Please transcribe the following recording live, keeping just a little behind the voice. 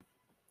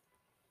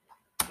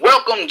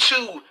Welcome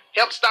to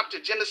Help Stop the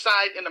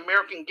Genocide in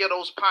American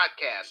Ghettos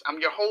podcast.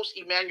 I'm your host,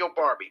 Emmanuel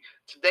Barbie.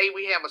 Today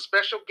we have a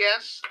special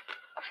guest,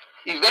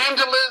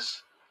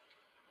 Evangelist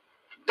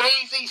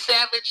Daisy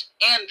Savage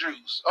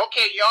Andrews.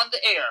 Okay, you're on the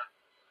air.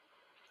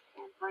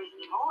 Well, praise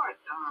the Lord,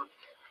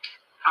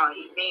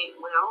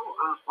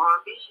 Emmanuel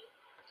Barbie.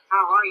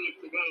 How are you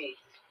today?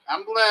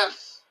 I'm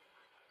blessed.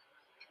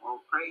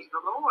 Well, praise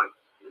the Lord.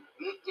 It's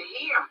good to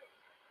hear.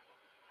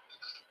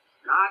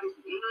 God is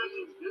good.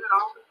 He's good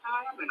all the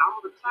time, and all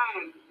the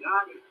time,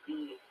 God is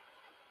good.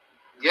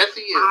 Yes,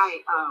 He is.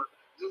 I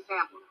just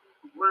have a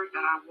word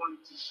that I wanted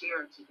to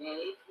share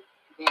today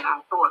that I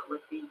thought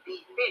would be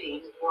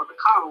befitting for the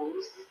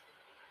cause,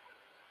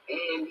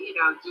 and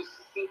just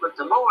to see what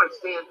the Lord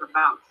says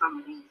about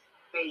some of these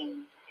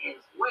things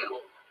as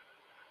well.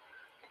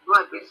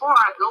 But before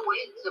I go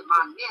into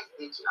my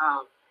message,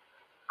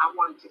 I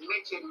wanted to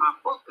mention my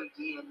book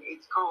again.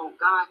 It's called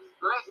God's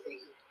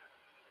Blessing.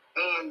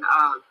 And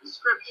the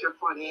scripture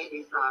for that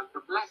is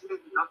the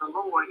blessings of the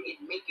Lord, it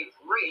maketh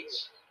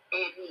rich,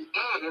 and He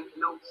addeth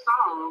no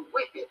sorrow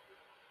with it.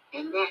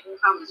 And that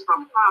comes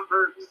from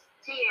Proverbs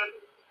 10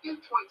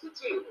 and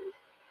 22.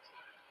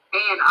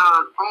 And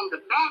on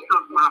the back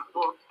of my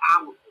book,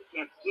 I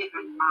have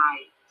given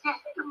my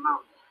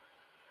testimony.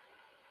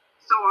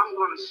 So I'm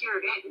going to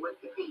share that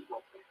with the people.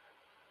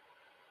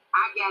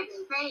 I got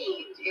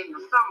saved in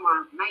the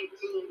summer of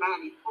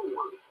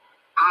 1994.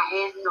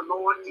 I asked the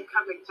Lord to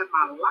come into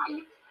my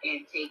life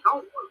and take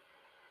over.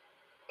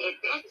 At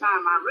that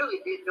time, I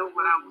really didn't know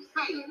what I was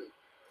saying.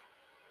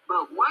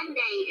 But one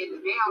day in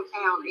the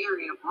downtown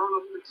area of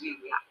Roanoke,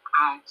 Virginia,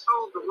 I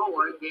told the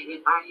Lord that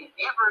if I had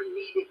ever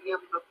needed Him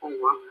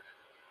before,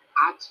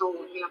 I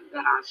told Him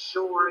that I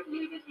sure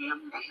needed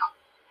Him now.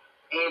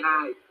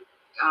 And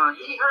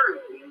He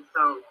heard me,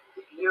 so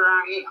here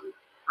I am.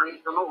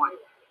 Praise the Lord.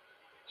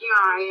 Here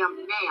I am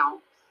now,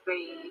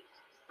 saved,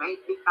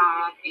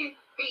 sanctified, and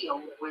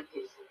filled with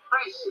His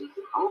precious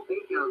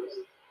Holy Ghost.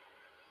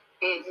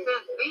 And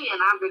since then,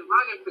 I've been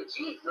running for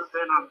Jesus,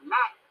 and I'm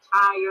not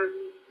tired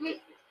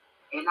yet.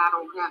 And I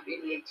don't have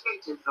any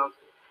intentions of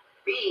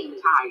being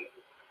tired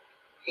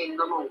in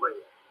the Lord.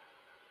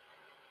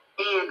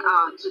 And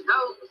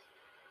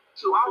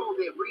to all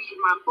that read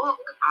my book,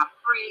 I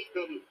pray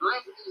that it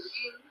blesses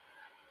you.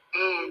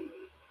 And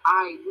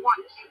I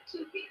want you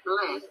to be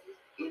blessed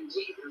in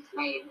Jesus'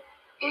 name.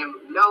 And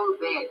know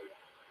that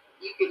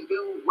you can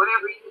do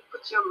whatever you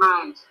put your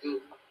mind to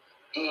do.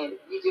 And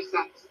you just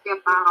have to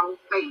step out on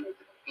faith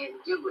and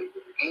do it.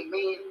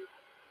 Amen.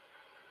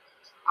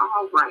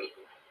 All right.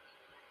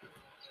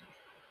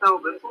 So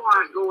before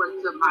I go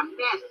into my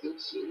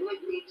message,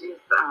 let me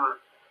just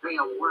say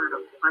a word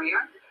of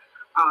prayer.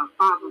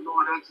 Father,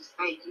 Lord, I just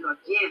thank you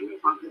again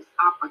for this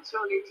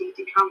opportunity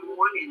to come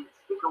on and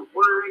speak a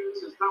word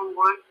to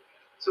someone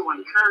to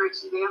encourage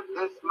them.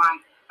 That's my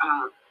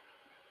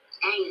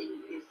aim,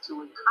 is to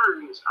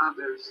encourage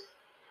others,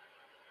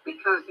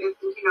 because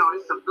it's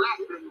a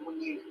blessing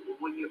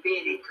when you're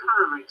being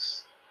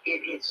encouraged.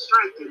 It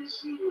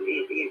strengthens you.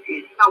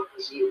 It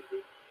helps you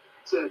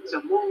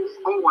to move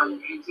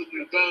on into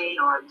your day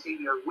or into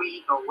your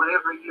week or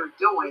whatever you're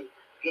doing.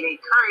 It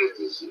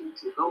encourages you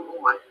to go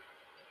on.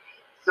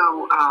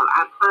 So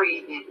I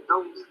pray that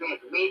those that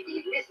may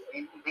be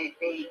listening, that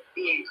they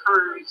be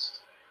encouraged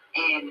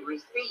and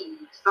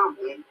receive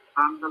something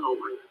from the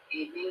Lord.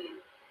 Amen.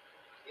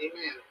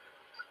 Amen.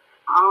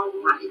 All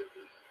right.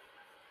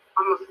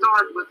 I'm going to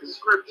start with the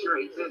scripture.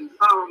 It's in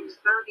Psalms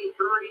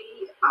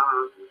 33.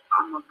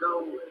 I'm going to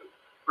go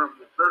from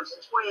verse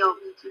 12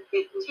 to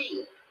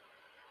 15.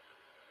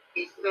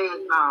 It says,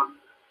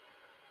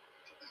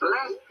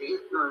 blessed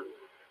is the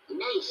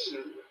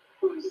nation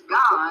whose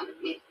God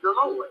is the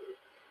Lord.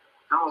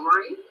 All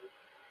right.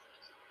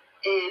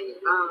 And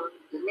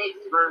the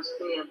next verse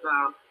says,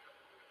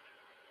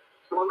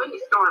 well, let me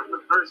start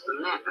with verse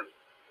 11.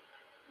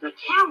 The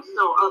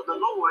counsel of the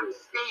Lord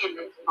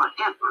standeth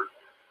forever,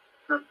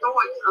 the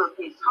thoughts of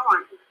His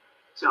heart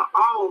to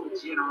all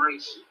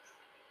generations.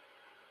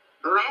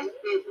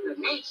 Blessed is the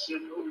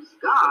nation whose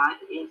God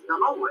is the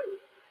Lord,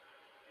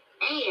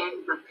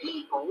 and the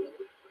people.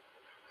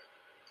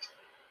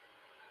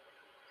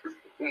 Just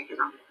a second,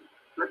 I'm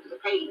looking at the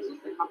pages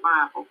in my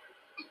Bible.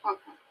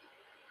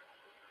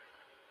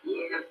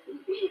 Yes,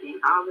 indeed.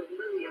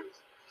 Hallelujah.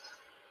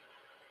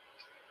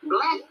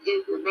 Blessed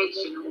is the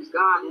nation whose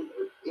God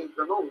is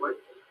the Lord,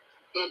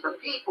 and the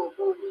people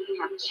whom He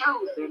hath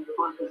chosen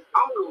for His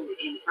own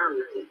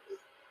inheritance.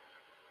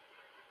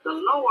 The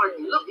Lord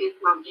looketh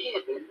from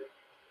heaven,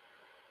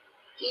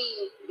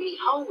 He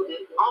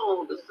beholdeth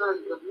all the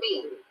sons of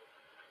men.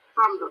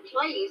 From the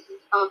place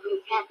of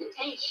His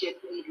habitation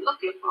He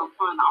looketh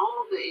upon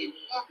all the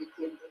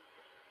inhabitants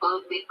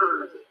of the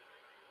earth.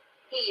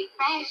 He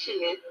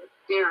fashioneth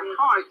their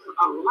hearts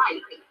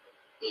alike.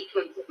 He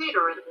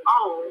considereth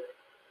all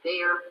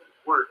their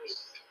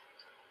works.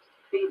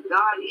 See,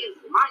 God is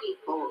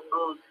mindful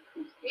of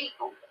His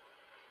people.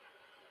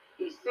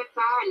 He sits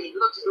high and He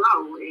looks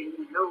low, and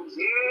He knows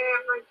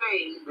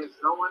everything that's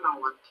going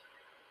on.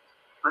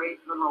 Praise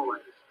the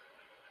Lord.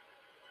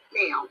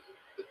 Now,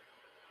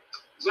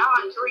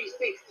 John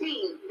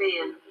 3:16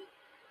 says,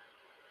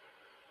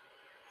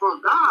 "For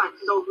God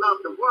so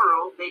loved the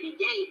world that he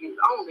gave his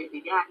only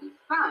begotten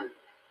Son,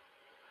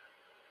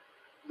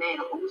 that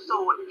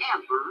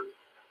whosoever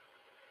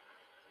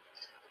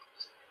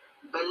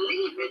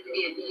believeth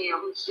in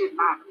him should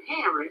not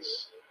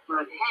perish,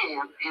 but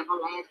have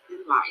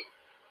everlasting life."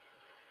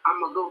 I'm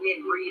going to go ahead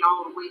and read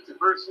all the way to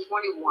verse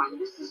 21.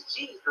 This is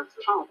Jesus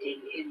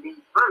talking in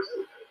these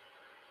verses.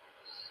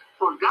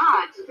 "For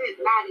God sent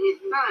not his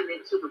Son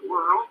into the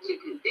world to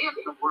condemn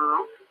the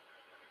world,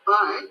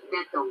 but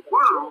that the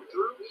world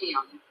through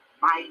him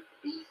might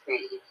be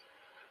saved.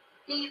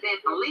 He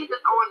that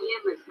believeth on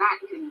him is not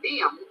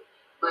condemned,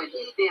 but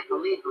he that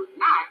believeth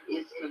not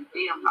is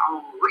condemned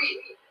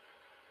already,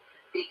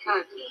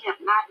 because he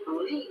hath not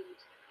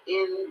believed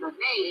in the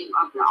name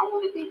of the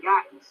only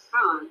begotten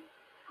Son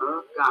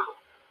of God.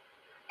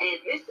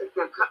 And this is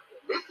the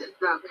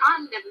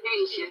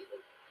condemnation,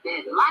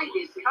 that light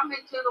is come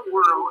into the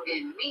world,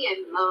 and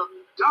men love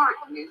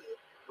darkness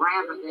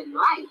rather than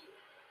light,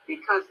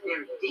 because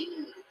their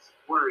deeds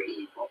were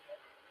evil.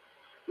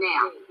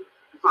 Now,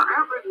 for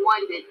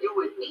everyone that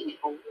doeth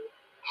evil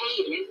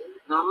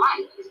hateth the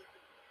light,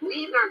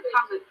 neither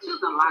cometh to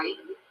the light,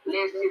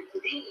 lest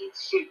his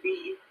deeds should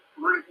be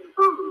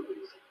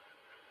reproved.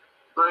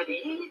 But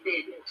he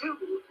that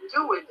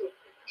doeth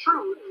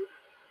truth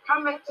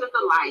cometh to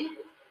the light,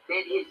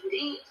 that his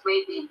deeds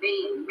may be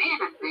made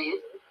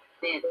manifest,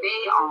 that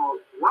they are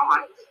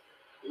wrought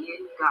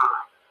in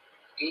God."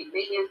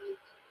 Amen.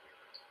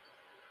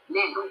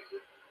 Now,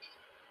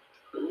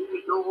 let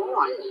me go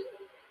on.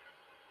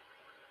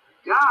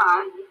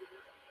 God,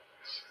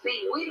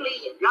 see, we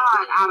leave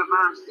God out of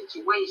our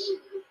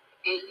situations.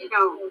 And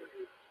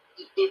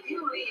if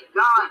you leave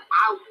God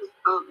out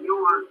of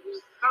your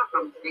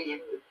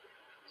circumstances,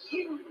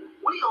 you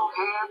will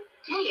have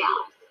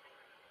chaos.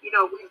 We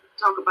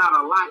talk about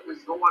a lot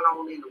that's going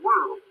on in the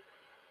world.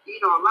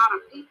 A lot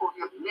of people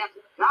have left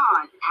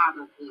God out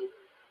of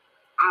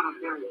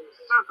their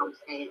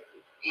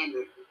circumstances and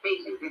the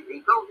things that they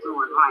go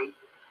through in life.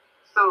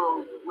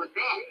 So with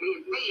that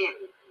being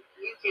said,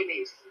 you can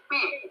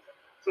expect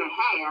to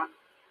have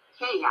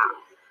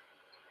chaos.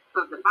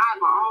 Because the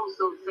Bible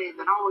also says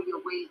that all your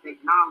ways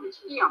acknowledge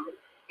him, and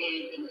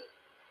he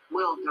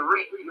will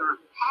direct your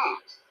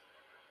paths.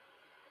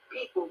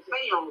 People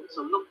fail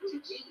to look to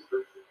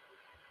Jesus.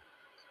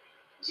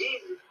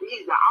 Jesus,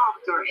 he's the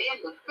author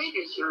and the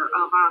finisher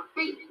of our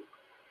faith.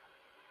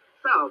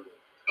 So,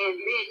 and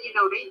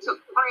then, they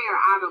took prayer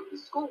out of the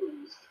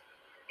schools,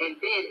 and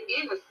then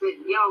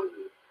innocent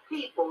young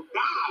people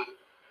died.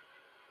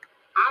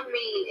 I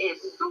mean,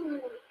 as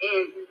soon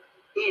as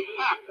it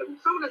happened,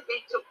 as soon as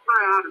they took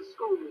prayer out of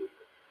school,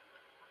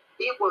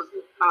 it was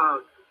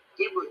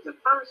the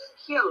first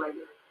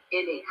killing,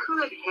 and it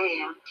could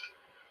have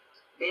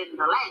been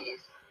the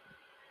last.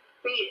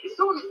 See, as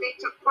soon as they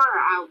took prayer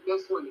out,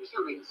 that's when the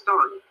killing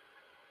started.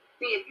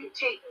 See, if you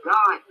take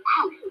God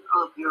out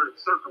of your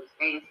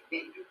circumstances,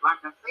 then,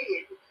 like I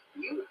said,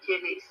 you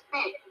can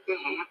expect to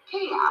have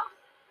chaos.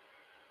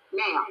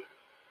 Now,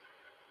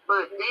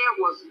 but there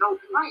was no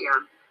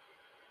prayer.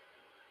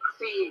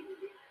 See,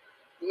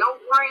 no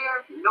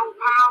prayer, no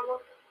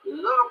power,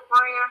 little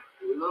prayer,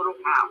 little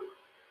power.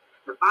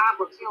 The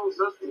Bible tells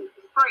us to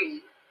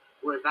pray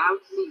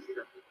without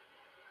ceasing.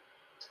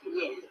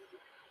 Yes.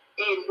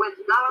 And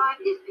with God,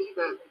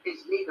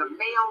 it's neither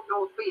male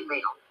nor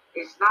female.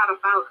 It's not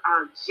about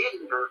our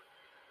gender.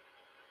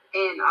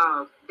 And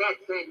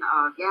that's in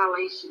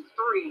Galatians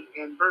 3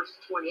 and verse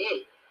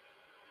 28.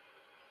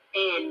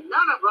 And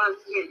none of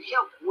us can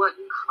help what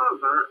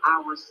color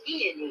our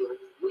skin is.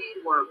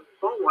 We were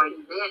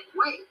born that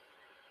way.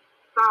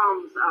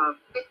 Psalms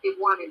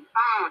 51 and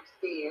 5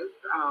 says,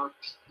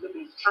 let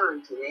me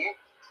turn to that.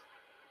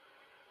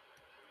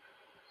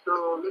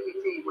 So let me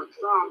tell you what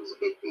Psalms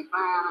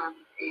 55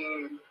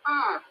 and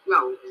 5,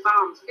 no,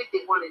 Psalms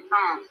 51 and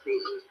 5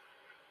 says.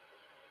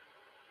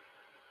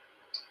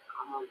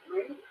 All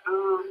right,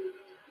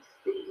 let's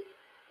see.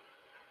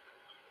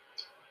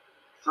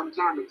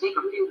 Sometimes it takes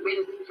a few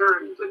minutes to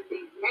turn and put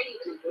these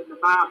pages in the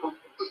Bible.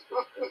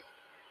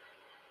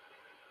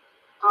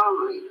 All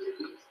right,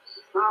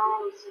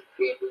 Psalms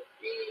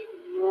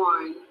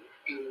 51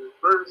 and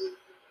verse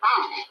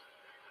 5.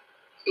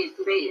 It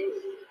says,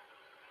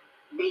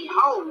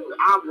 "Behold,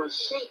 I was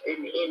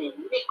shapen in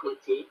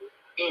iniquity,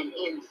 and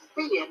in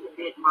sin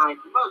did my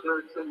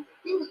mother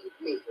conceive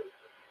me."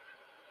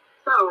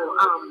 So,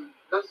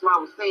 that's why I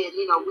was saying,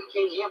 we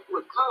can't help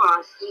what color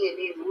our skin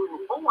is. We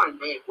were born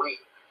that way.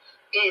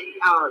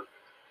 And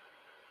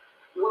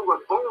we were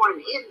born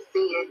in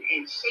sin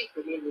and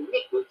shapen in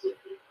iniquity.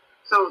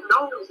 So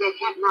those that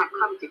have not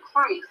come to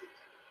Christ,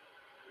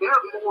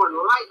 they're more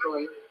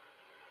likely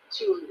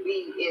to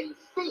be in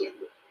sin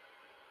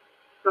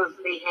because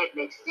they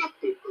hadn't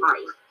accepted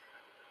Christ.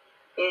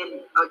 And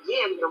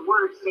again, the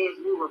word says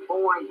we were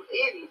born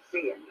in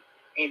sin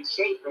and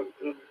shapen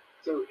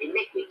into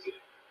iniquity.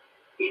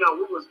 We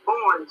was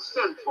born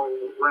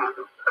sinful,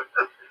 rather.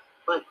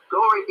 But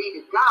glory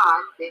be to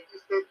God that he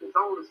sent his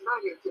only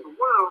Son into the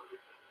world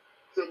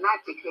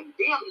not to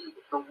condemn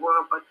the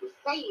world, but to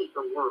save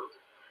the world.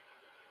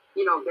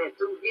 You know, that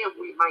through him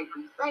we might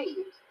be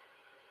saved.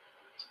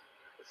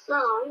 So,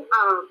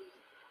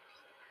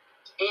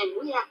 and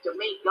we have to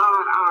make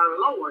God our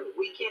Lord.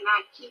 We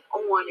cannot keep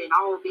on in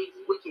all these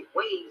wicked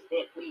ways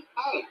that we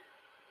have.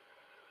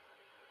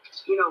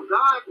 You know,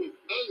 God is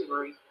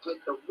angry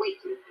with the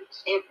wicked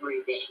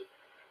every day.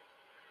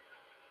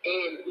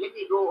 And let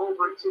me go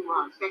over to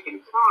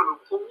 2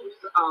 Chronicles,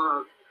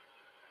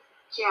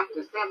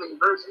 chapter 7,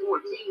 verse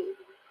 14,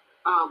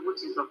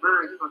 which is a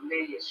very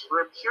familiar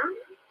scripture.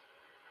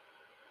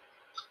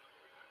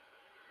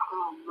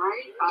 All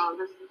right,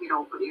 let's get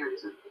over there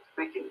to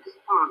 2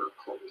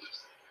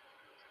 Chronicles.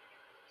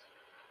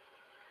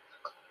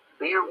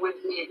 Bear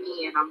with me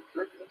again, I'm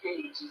flipping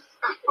pages.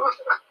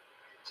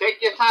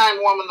 Take your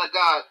time, woman of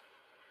God.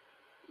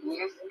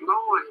 Yes,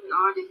 Lord,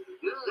 God is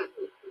good.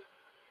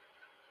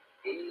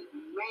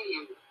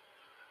 Amen.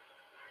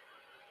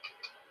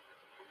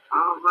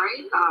 All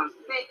right, 2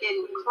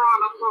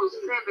 Chronicles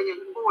 7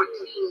 and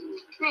 14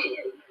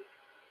 says,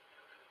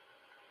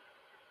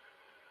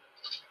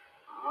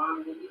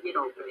 let me get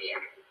over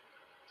there.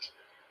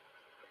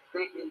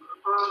 2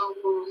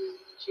 Chronicles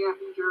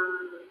chapter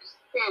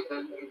 7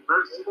 and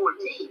verse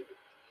 14.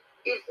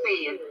 It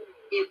says,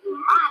 if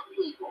my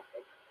people,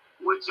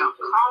 which are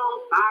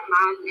called by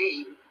my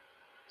name,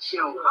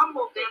 shall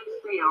humble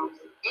themselves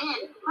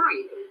and pray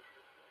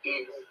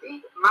and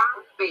seek my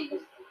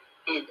face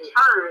and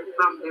turn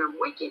from their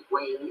wicked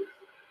ways,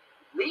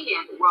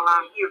 then will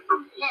I hear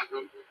from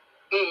heaven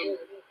and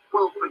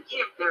will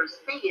forgive their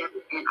sin,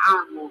 and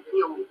I will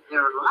heal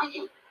their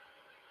land.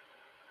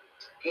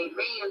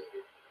 Amen.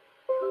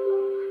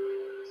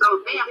 So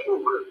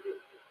therefore,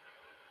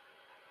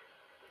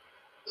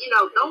 you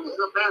know, those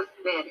of us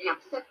that have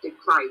accepted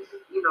Christ,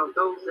 you know,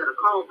 those that are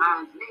called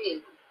by his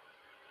name,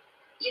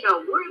 you know,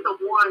 we're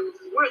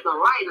the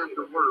light of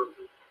the world.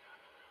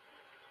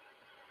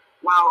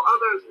 While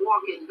others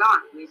walk in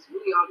darkness,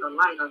 we are the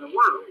light of the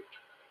world.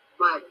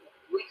 But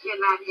we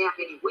cannot have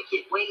any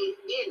wicked ways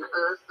in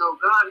us, so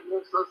God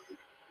wants us to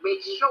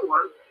make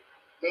sure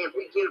that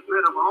we get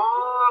rid of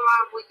all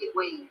our wicked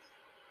ways.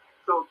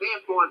 So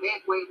therefore,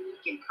 that way we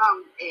can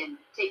come and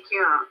take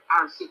care of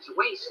our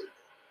situations.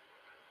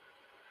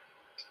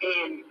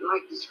 And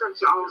like the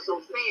scripture also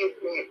says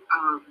that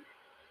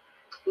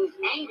he's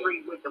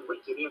angry with the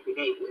wicked every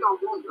day. We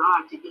don't want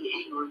God to be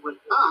angry with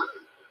us.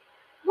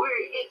 We're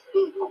his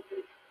people.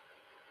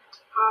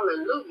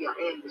 Hallelujah.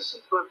 And the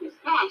sheep of his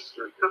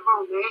pasture. Come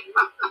on,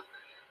 man.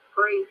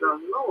 Praise the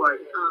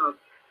Lord.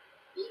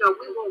 You know,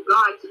 we want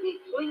God to be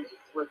pleased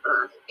with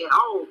us at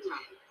all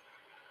times.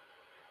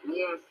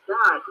 Yes,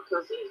 God,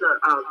 because he's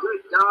a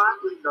good God.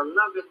 He's a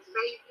loving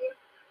Savior.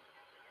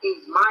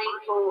 He's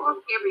mindful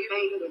of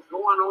everything that's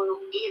going on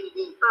in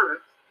the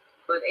earth.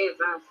 But as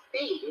I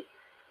stated,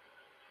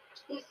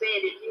 he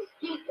said if his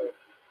people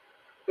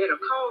that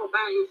are called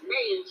by his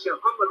name shall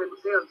humble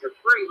themselves and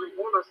pray, he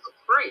wants us to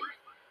pray.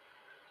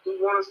 He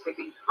wants us to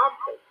be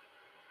humble.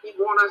 He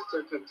wants us to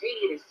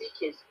continue to seek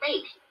his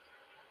face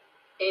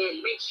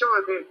and make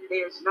sure that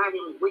there's not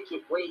any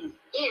wicked ways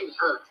in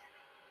us.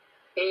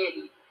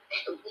 And,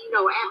 you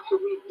know, after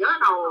we've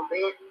done all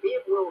that,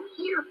 then we'll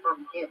hear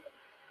from heaven.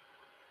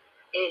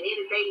 And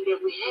anything that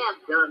we have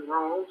done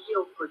wrong,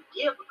 he'll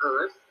forgive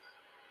us,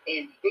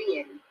 and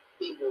then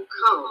he will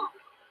come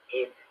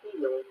and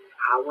heal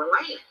our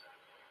land.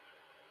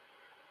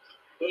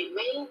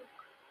 Amen.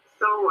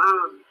 So,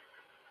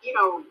 you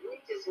know, we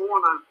just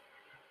want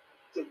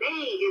to, today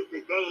is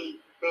the day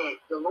that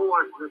the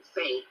Lord would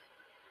say,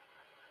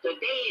 the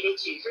day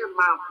that you hear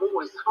my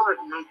voice,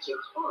 harden not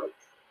your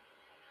hearts.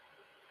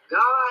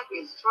 God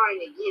is trying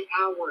to get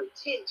our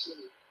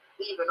attention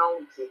even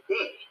on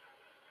today.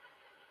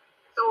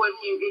 So if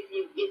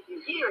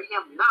you hear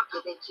him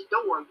knocking at your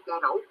door, you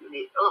gotta open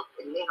it up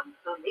and let him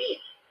come in.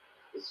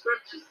 The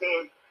scripture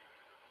says,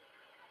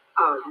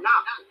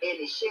 knock and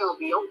it shall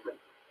be open.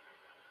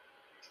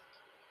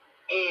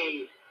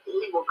 And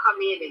he will come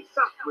in and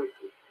sup with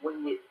you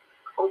when you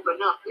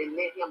open up and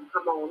let him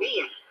come on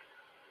in.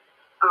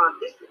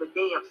 This is the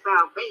day of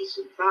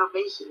salvation.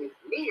 Salvation is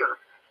near.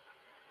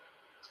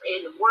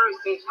 And the word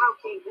says, how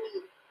can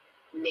we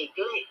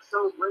neglect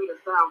so great a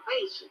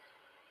salvation?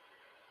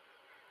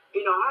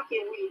 You know, how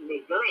can we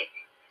neglect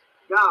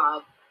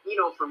God, you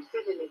know, from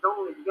sending his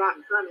only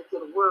begotten Son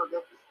into the world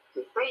to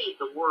save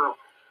the world,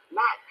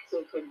 not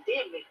to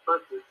condemn it,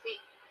 but to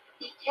seek.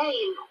 He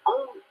came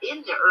on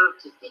in the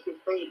earth to seek and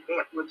save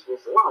that which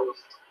was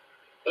lost.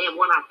 And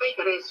when I think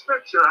of that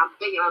scripture, I'm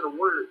thinking of the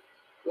word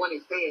when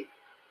it says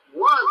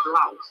was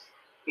lost.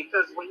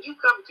 Because when you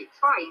come to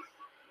Christ,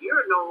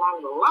 you're no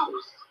longer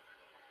lost.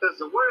 Because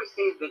the word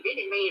says that if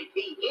any man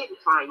be in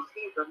Christ,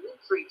 he's a new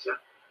creature.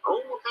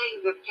 Old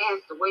things have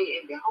passed away,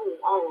 and behold,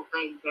 all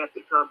things have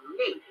become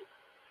new.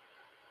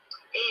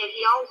 And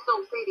he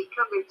also said he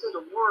come into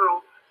the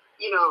world,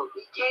 you know,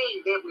 he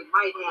came that we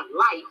might have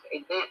life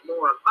and that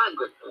more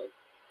abundantly.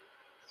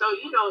 So,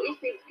 you know, it's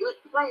his good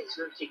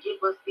pleasure to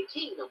give us the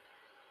kingdom.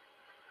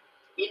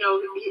 You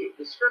know,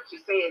 the scripture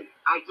says,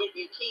 I give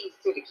you keys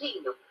to the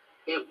kingdom,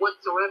 and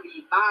whatsoever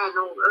you bind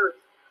on earth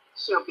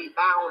shall be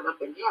bound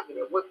up in heaven,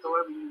 and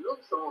whatsoever you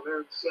loose on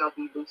earth shall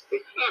be loosed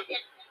in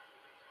heaven.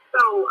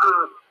 So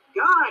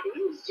God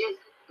is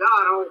just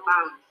God all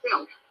by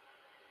himself,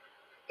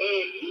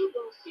 and he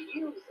wants to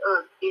use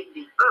us in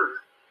the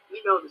earth.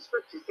 You know, the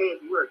scripture says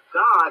we're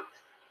gods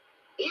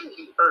in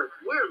the earth.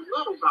 We're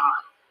little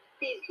gods.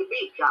 He's the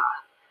big God.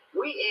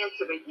 We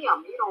answer to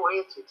him. He don't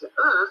answer to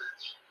us.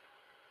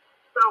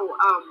 So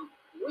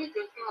we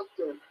just have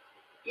to,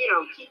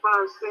 keep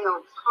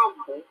ourselves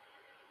humble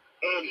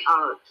and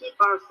keep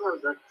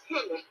ourselves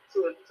attentive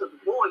to the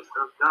voice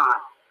of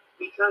God,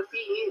 because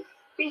he is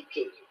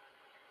speaking.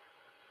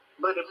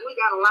 But if we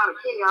got a lot of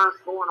chaos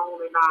going on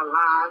in our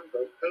lives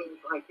and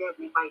things like that,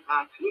 we might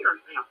not hear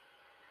him.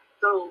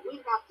 So we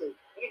have to,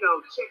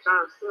 check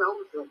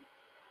ourselves and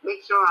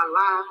make sure our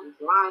lives is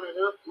lining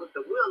up with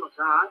the will of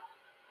God.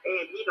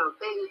 And,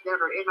 things that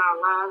are in our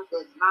lives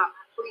that's not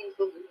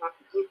pleasing, we have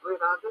to get rid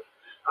of it.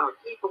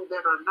 People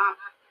that are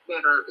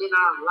in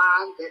our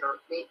lives that are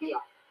maybe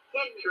a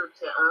hinder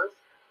to us,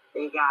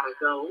 they got to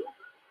go.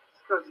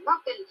 Because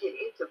nothing can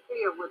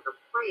interfere with the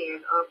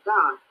plan of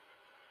God.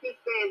 He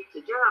said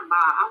to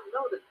Jeremiah, I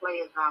know the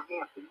plans I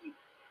have for you,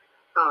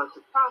 to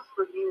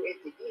prosper you and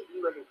to give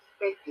you an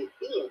expected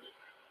end.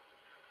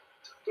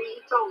 See,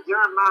 he told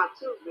Jeremiah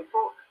too,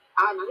 before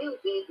I knew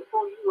thee,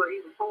 before you were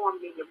even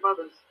formed in your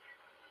mother's,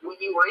 when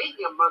you were in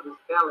your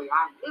mother's belly,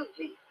 I knew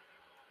thee.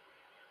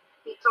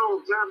 He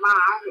told Jeremiah,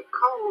 I had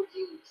called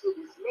you to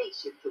this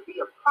nation to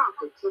be a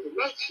prophet to the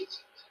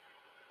nations.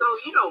 So,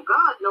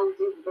 God knows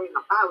everything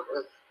about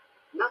us.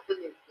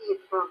 Nothing is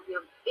hid from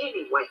him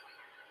anyway.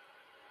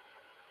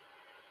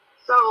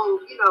 So,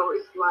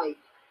 it's like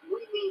we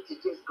need to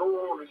just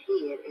go on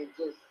ahead and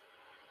just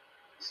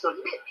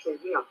submit to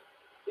him,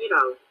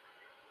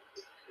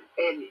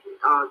 and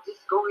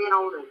just go in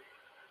on and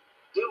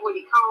do what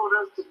he called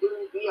us to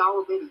do, be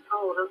all that he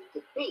called us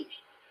to be.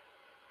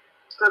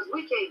 Because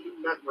we can't do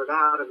nothing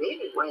without him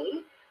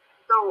anyway.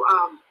 So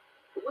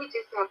we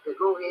just have to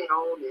go ahead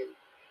on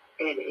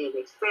and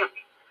accept,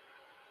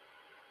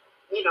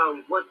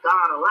 what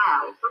God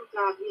allows.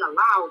 Sometimes he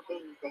allows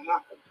things to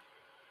happen.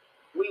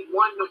 We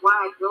wonder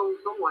why it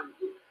goes on.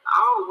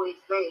 I always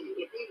say,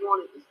 if he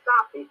wanted to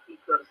stop it, he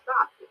could have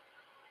stopped it.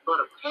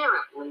 But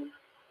apparently,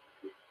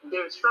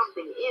 there's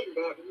something in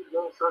that he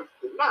wants us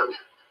to know,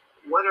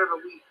 whatever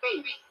we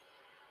face.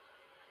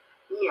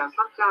 Yeah,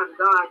 sometimes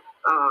God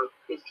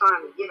is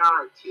trying to get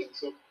our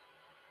attention,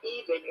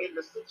 even in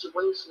the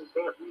situations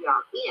that we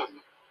are in.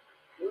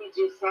 We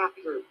just have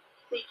to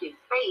seek his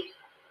face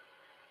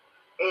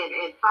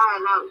and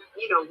find out,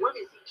 what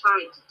is he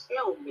trying to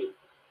tell me?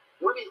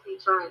 What is he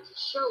trying to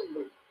show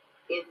me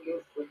in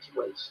this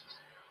situation?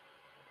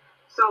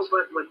 So,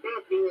 but with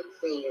that being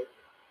said,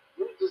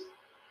 we just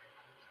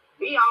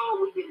be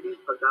all we can do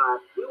for God.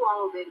 Do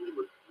all that he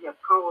would have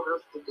called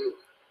us to do.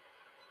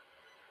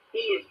 He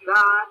is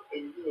God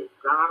and he is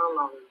God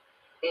alone.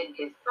 And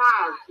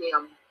besides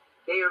him,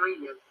 there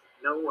is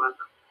no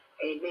other.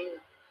 Amen.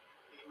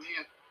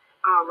 Amen.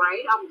 All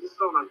right, I'm just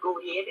going to go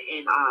ahead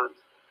and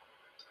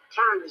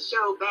turn the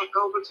show back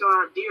over to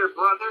our dear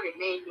brother,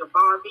 Emmanuel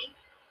Barbie.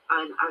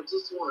 And I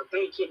just want to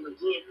thank him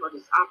again for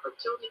this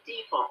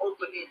opportunity, for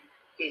opening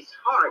his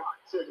heart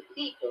to the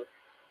people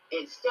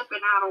and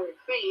stepping out on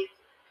faith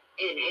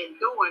and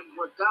doing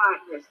what God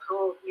has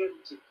called him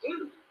to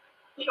do.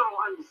 He don't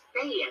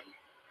understand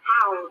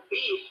how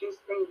big this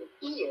thing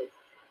is.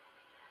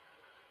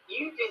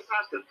 You just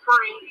have to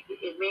pray,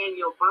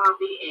 Emmanuel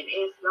Bobby, and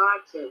ask God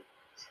to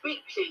speak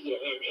to you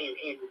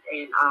and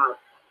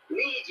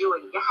lead you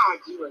and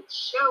guide you and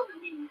show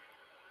you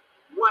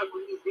what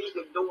he's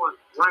even doing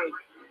right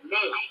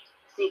now.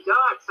 See,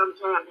 God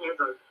sometimes has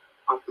a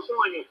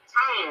appointed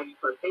time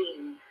for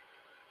things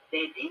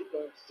that he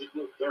wants to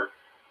get done.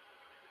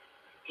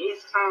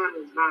 His time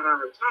is not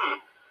our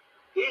time.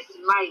 This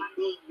might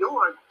be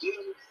your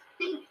due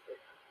season.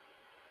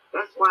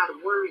 That's why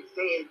the word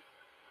says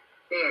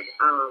that,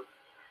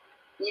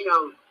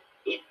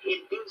 in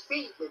due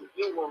season,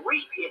 you will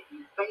reap if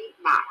you faint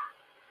not.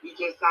 You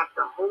just have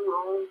to hold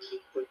on,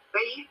 keep the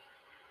faith,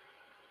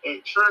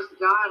 and trust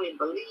God and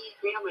believe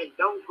him and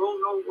don't go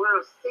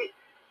nowhere sick.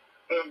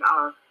 And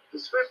the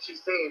scripture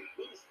says,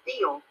 be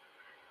still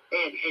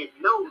and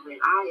know that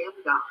I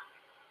am God.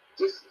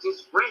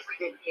 Just rest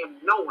in him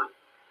knowing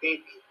that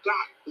he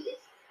got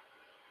this.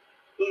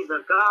 He's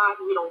a God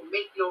who don't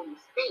make no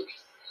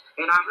mistakes.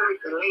 And I heard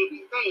the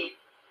lady say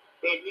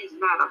that he's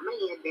not a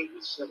man that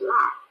he should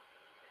lie.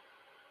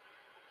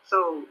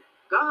 So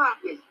God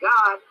is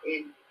God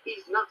and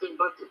he's nothing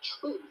but the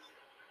truth.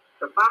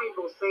 The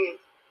Bible says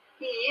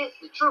he is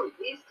the truth.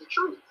 He's the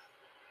truth.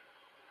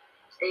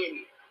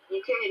 And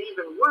you can't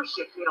even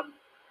worship him.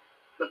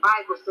 The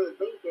Bible says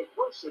they that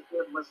worship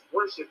him must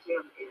worship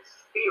him in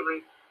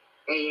spirit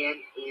and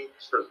in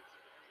truth.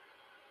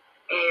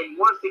 And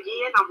once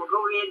again, I'm going to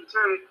go ahead and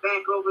turn it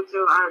back over to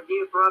our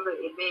dear brother,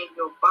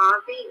 Emmanuel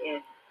Barbie.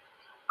 And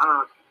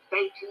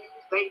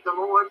thank the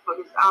Lord for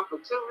this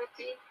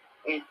opportunity.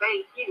 And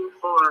thank you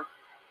for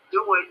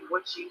doing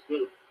what you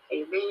do.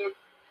 Amen.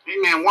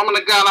 Amen. Woman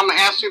of God, I'm going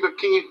to ask you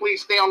can you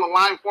please stay on the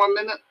line for a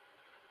minute?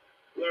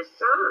 Yes,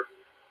 sir.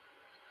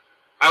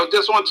 I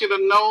just want you to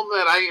know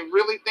that I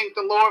really thank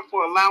the Lord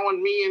for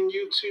allowing me and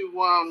you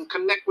to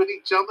connect with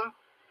each other.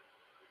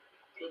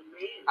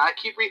 Amen. I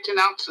keep reaching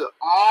out to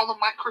all of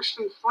my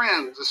Christian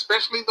friends,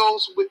 especially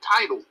those with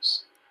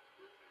titles,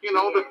 you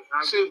know,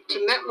 Yes,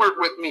 to network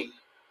with me,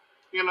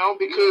 you know,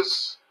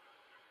 because,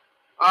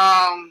 yeah,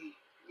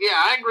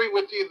 I agree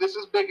with you. This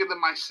is bigger than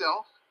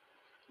myself.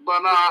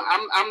 But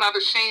I'm not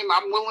ashamed.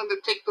 I'm willing to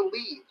take the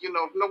lead, you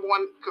know,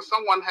 because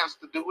someone has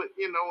to do it,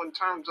 you know, in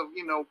terms of,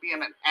 you know,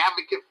 being an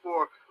advocate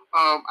for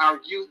our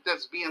youth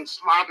that's being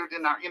slaughtered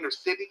in our inner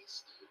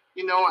cities.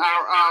 You know,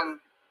 our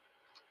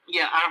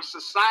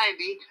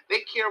society, they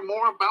care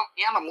more about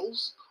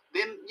animals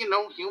than, you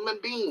know, human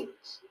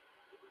beings.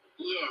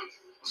 Yes.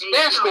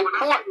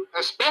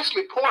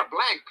 Especially poor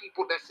black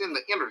people that's in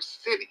the inner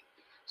city.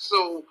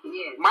 So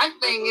yes. My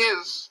thing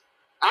is,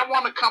 I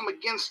want to come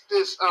against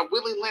this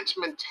Willie Lynch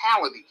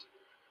mentality.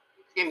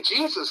 In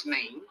Jesus'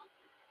 name,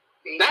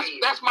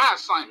 that's my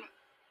assignment.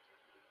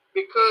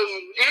 Because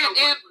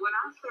and when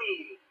I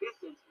say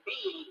this is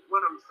big,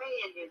 what I'm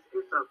saying is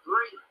it's a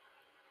great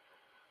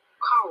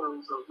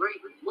cause, a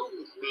great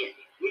movement.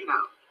 You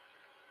know.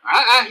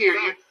 I hear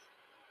you.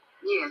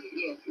 Yes.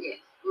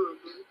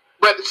 Mm-hmm.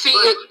 But see, you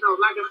know,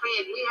 like I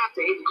said, we have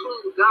to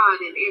include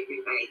God in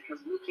everything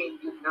because we can't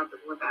do nothing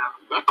without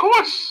Him. Of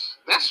course,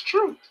 that's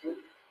true.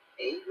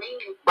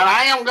 Amen. But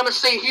I am going to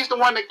say He's the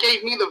one that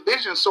gave me the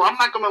vision, so I'm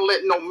not going to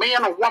let no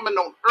man or woman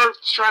on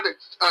earth try to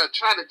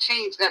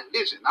change that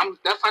vision.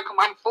 That's how come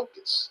I'm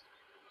focused.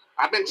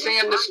 I've been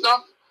saying this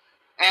stuff,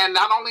 and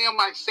not only am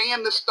I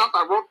saying this stuff,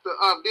 I wrote the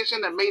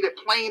vision and made it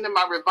plain in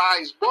my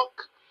revised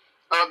book.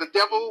 The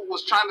devil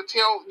was trying to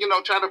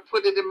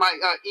put it in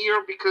my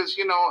ear because,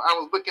 you know, I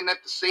was looking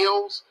at the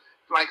sales,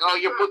 like, oh,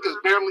 your book is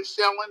barely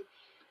selling.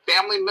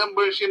 Family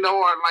members, you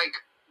know, are like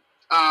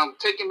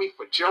taking me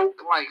for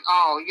joke, like,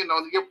 oh, you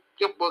know,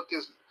 your book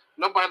is,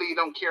 nobody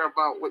don't care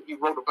about what you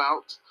wrote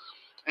about.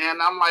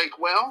 And I'm like,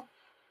 well,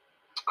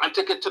 I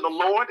took it to the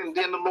Lord, and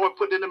then the Lord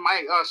put it in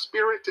my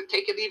spirit to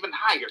take it even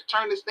higher,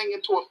 turn this thing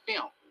into a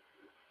film.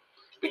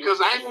 Because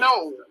I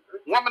know,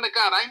 woman of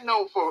God, I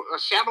know for a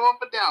shadow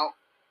of a doubt,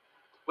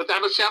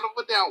 without a shadow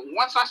of a doubt,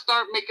 once I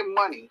start making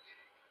money,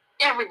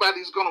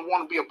 everybody's going to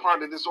want to be a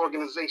part of this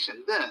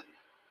organization then.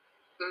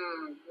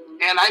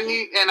 And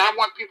I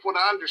want people to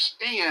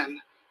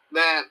understand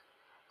that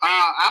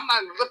I'm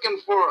not looking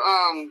for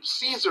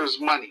Caesar's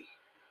money.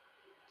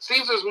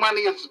 Caesar's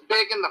money is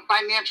begging the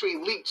financial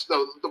elites,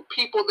 though, the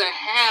people that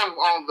have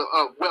all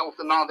the wealth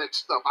and all that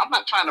stuff. I'm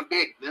not trying to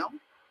beg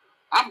them.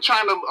 I'm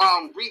trying to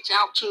reach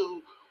out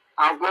to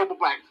our global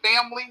black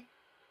family,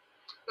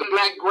 the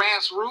black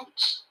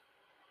grassroots,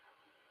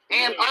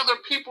 and other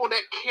people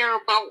that care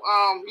about,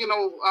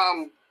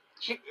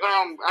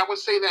 I would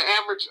say the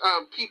average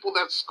people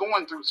that's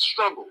going through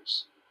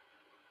struggles,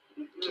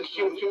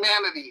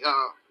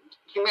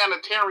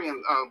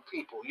 humanitarian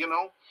people, you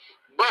know.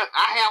 But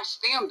I have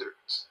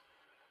standards.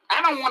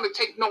 I don't want to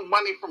take no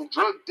money from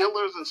drug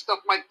dealers and stuff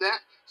like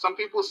that. Some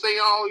people say,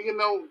 oh, you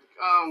know,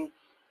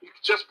 you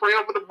just pray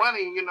over the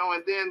money, you know,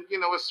 and then, you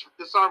know, it's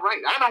all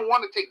right. I don't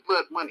want to take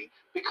blood money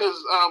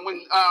because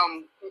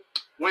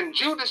when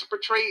Judas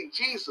betrayed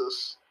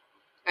Jesus,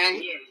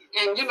 and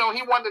you know,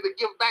 he wanted to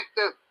give back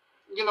that,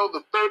 you know,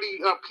 the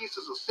 30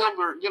 pieces of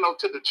silver, you know,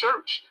 to the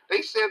church.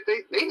 They said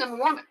they didn't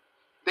want it.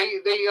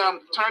 They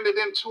turned it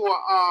into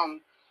a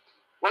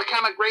what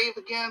kind of grave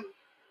again?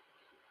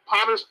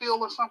 Potter's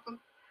field or something?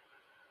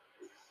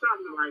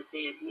 Something like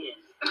that, yes.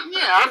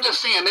 Yeah, I'm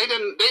just saying they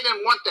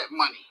didn't want that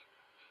money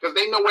because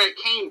they know where it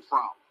came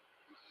from.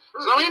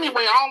 So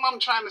anyway, all I'm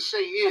trying to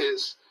say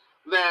is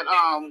that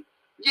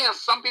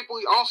yes, some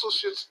people also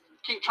should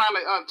keep trying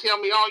to tell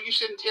me, oh, you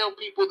shouldn't tell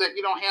people that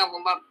you don't have a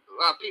lot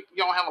people,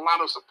 you don't have a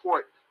lot of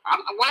support.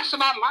 Why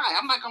should I lie?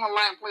 I'm not going to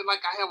lie and play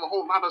like I have a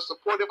whole lot of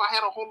support. If I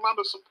had a whole lot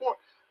of support,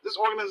 this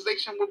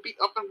organization would be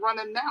up and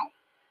running now.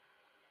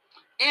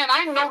 And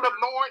I know the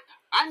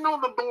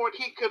Lord,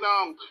 He could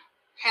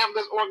have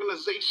this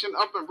organization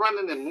up and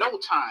running in no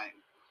time.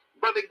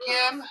 But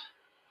again,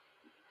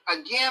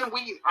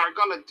 we are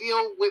going to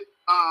deal with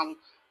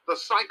the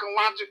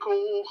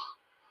psychological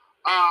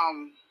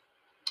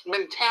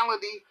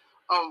mentality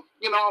of,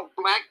 you know,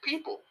 black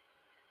people.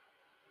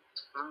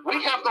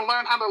 We have to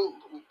learn how to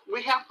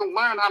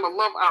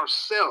love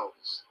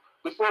ourselves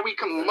before we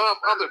can love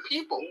other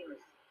people.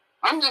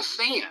 I'm just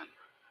saying.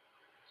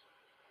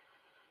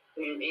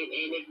 And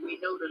if we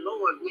know the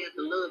Lord, we have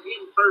to love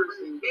Him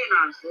first and then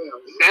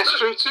ourselves. That's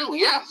true too.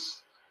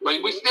 Yes,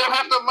 but we still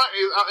have to learn.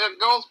 It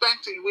goes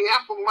back to, we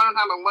have to learn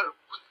how to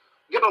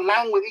get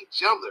along with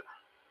each other,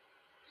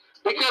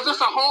 because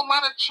there's a whole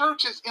lot of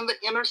churches in the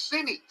inner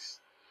cities.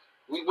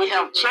 We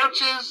have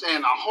churches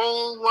and a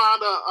whole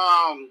lot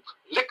of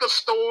liquor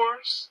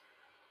stores,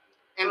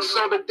 and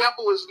so the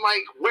devil is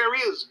like, where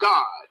is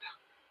God?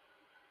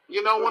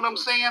 You know what I'm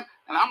saying?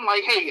 And I'm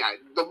like, hey,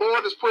 the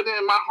Lord has put it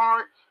in my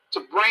heart to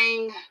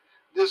bring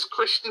this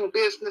Christian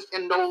business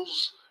in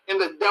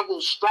the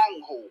devil's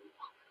stronghold.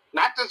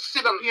 Not to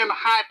sit up here and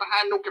hide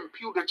behind no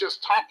computer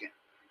just talking.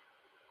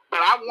 But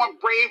I want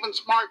brave and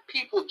smart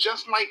people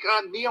just like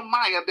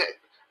Nehemiah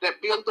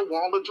that built the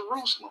wall of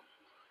Jerusalem.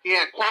 He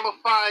had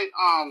qualified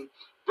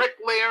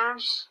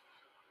bricklayers,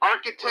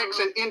 architects,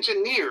 and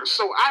engineers.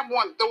 So I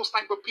want those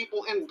type of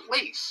people in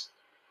place.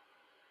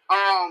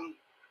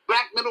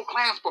 Black middle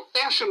class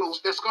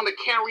professionals that's going to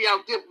carry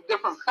out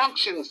different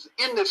functions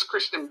in this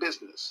Christian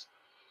business.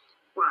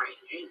 Right.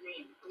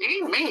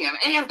 Amen.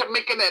 And to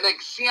make it an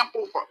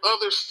example for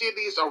other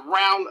cities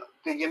around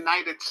the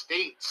United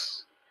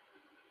States.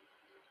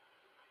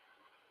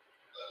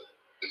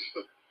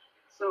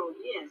 So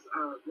yes,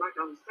 like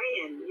I was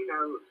saying, you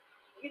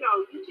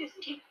just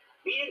keep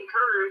be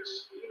encouraged,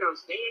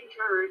 stay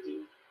encouraged,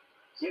 and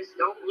just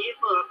don't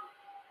give up.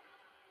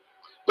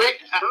 But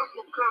something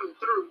will come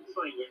through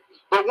for you.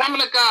 But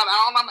woman of God,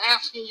 all I'm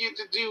asking you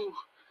to do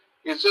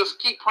is just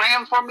keep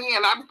praying for me,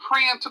 and I'm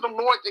praying to the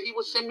Lord that He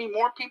would send me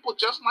more people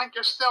just like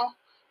yourself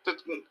to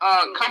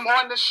come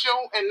on the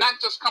show, and not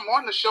just come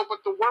on the show,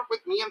 but to work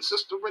with me and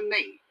Sister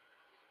Renee.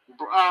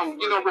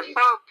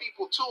 Refer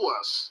people to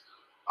us.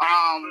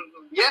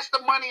 Yes, the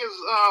money is,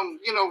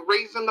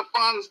 raising the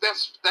funds.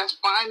 That's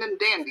fine and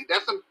dandy.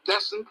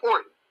 That's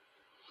important.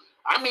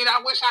 I mean,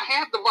 I wish I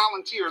had the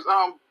volunteers.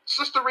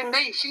 Sister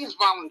Renee, she's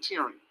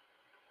volunteering.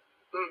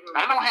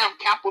 I don't have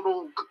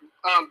capital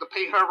to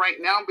pay her right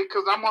now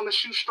because I'm on a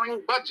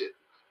shoestring budget.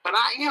 But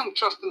I am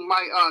trusting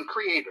my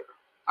Creator.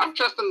 I'm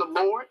trusting the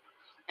Lord,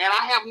 and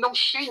I have no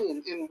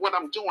shame in what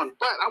I'm doing.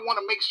 But I want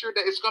to make sure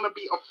that it's going to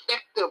be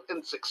effective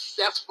and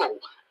successful.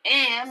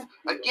 And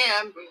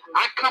again,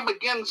 I come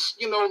against,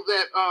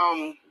 that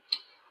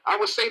I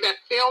would say that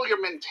failure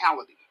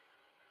mentality.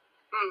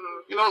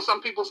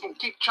 Some people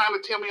keep trying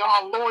to tell me,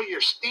 oh, lower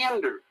your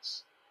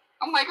standards.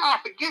 I'm like, oh,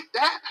 forget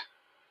that.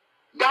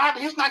 God,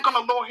 He's not going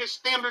to lower His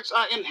standards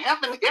in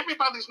heaven.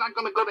 Everybody's not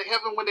going to go to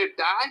heaven when they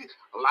die.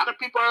 A lot of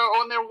people are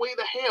on their way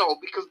to hell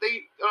because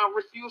they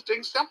refuse to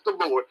accept the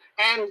Lord.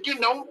 And,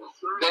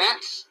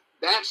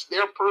 that's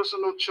their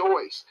personal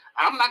choice.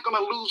 I'm not going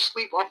to lose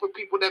sleep off of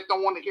people that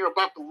don't want to hear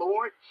about the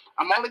Lord.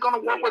 I'm only going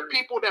to work with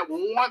people that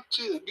want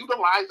to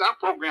utilize our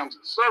programs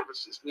and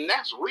services. And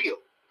that's real.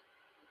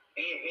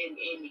 And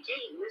you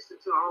can't listen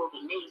to all the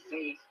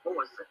naysayers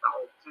voices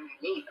all the time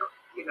either.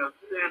 You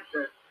have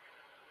to,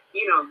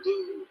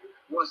 do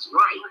what's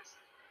right.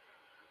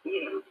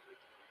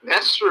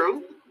 That's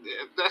true.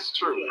 Yeah, that's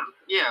true. Yeah.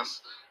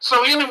 Yes.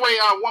 So anyway,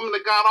 woman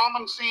of God, all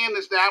I'm saying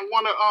is that I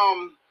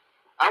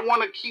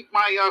want to keep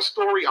my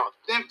story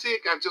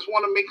authentic. I just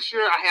want to make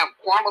sure I have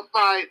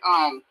qualified,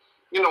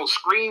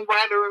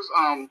 screenwriters,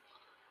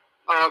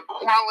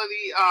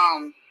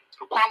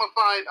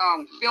 qualified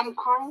film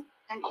crew,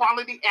 and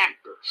quality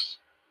actors.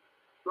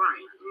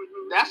 Right.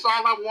 That's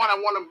all I want. I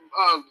want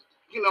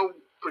to,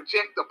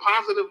 project a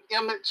positive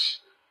image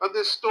of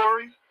this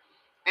story.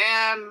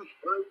 And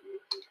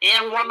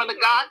woman of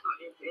God,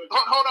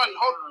 hold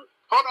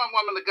on,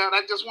 woman of God.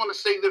 I just want to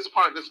say this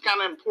part. It's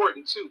kind of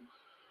important too.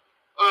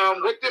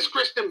 With this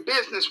Christian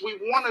business, we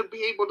want to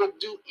be able to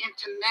do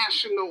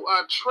international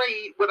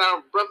trade with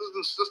our brothers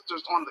and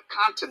sisters on the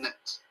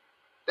continent.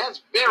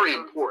 That's very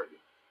important.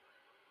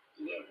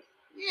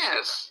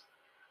 Yes.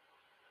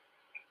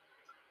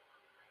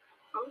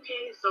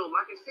 Okay, so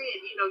like I said,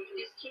 you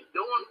just keep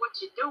doing what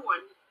you're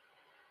doing.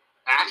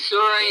 I sure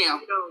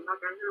am.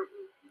 Like I heard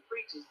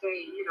preachers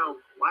say,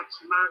 watch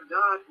my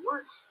God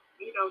work.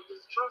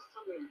 Just trust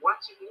Him and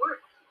watch Him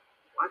work.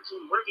 Watch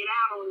Him work it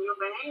out on your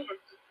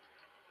behalf.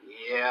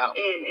 Yeah.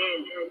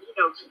 And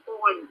keep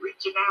on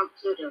reaching out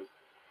to the,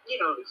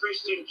 the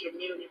Christian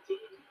community.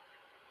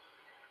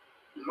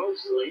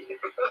 Mostly.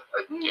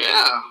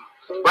 Yeah.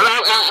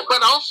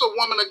 But also,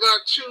 woman of God,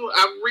 too,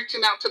 I'm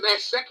reaching out to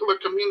that secular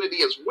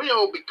community as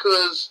well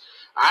because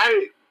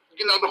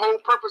the whole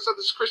purpose of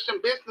this Christian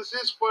business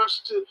is for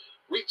us to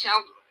reach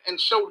out and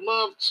show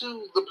love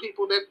to the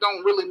people that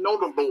don't really know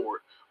the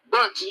Lord.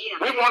 But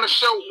we want to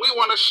show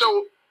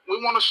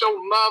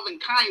love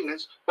and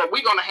kindness, but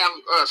we're going to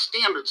have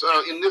standards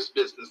in this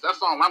business.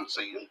 That's all I'm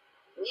saying.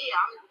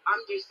 Yeah,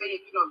 I'm just saying,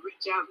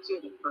 reach out to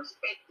the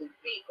prospective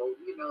people,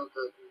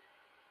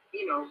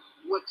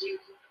 what you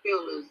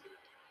feel is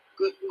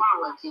good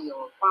quality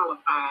or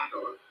qualified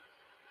or,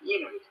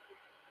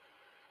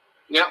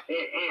 Yeah.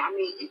 And I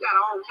mean, you got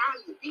all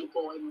kinds of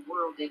people in the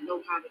world that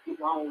know how to do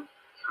all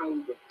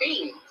kinds of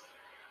things,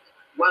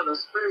 whether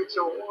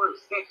spiritual or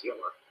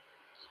secular.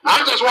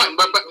 I just want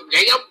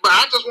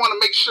to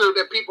make sure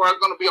that people are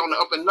going to be on the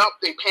up and up.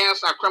 They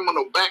pass our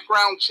criminal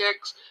background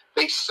checks.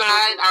 They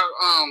sign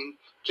our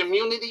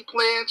community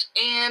pledge,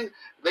 and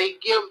they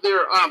give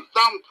their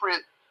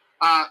thumbprint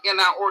in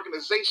our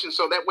organization,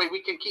 so that way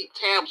we can keep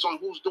tabs on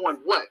who's doing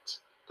what.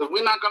 Because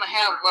we're not going to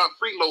have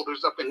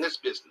freeloaders up in this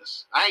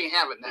business. I ain't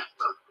having that.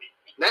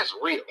 That's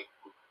real.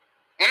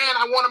 And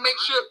I want to make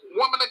sure,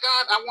 woman of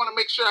God, I want to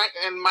make sure,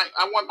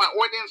 I want my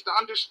audience to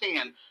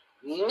understand,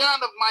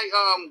 none of my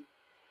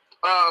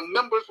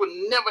members would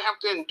never have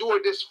to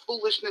endure this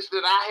foolishness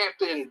that I have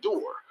to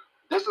endure.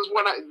 This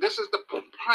is the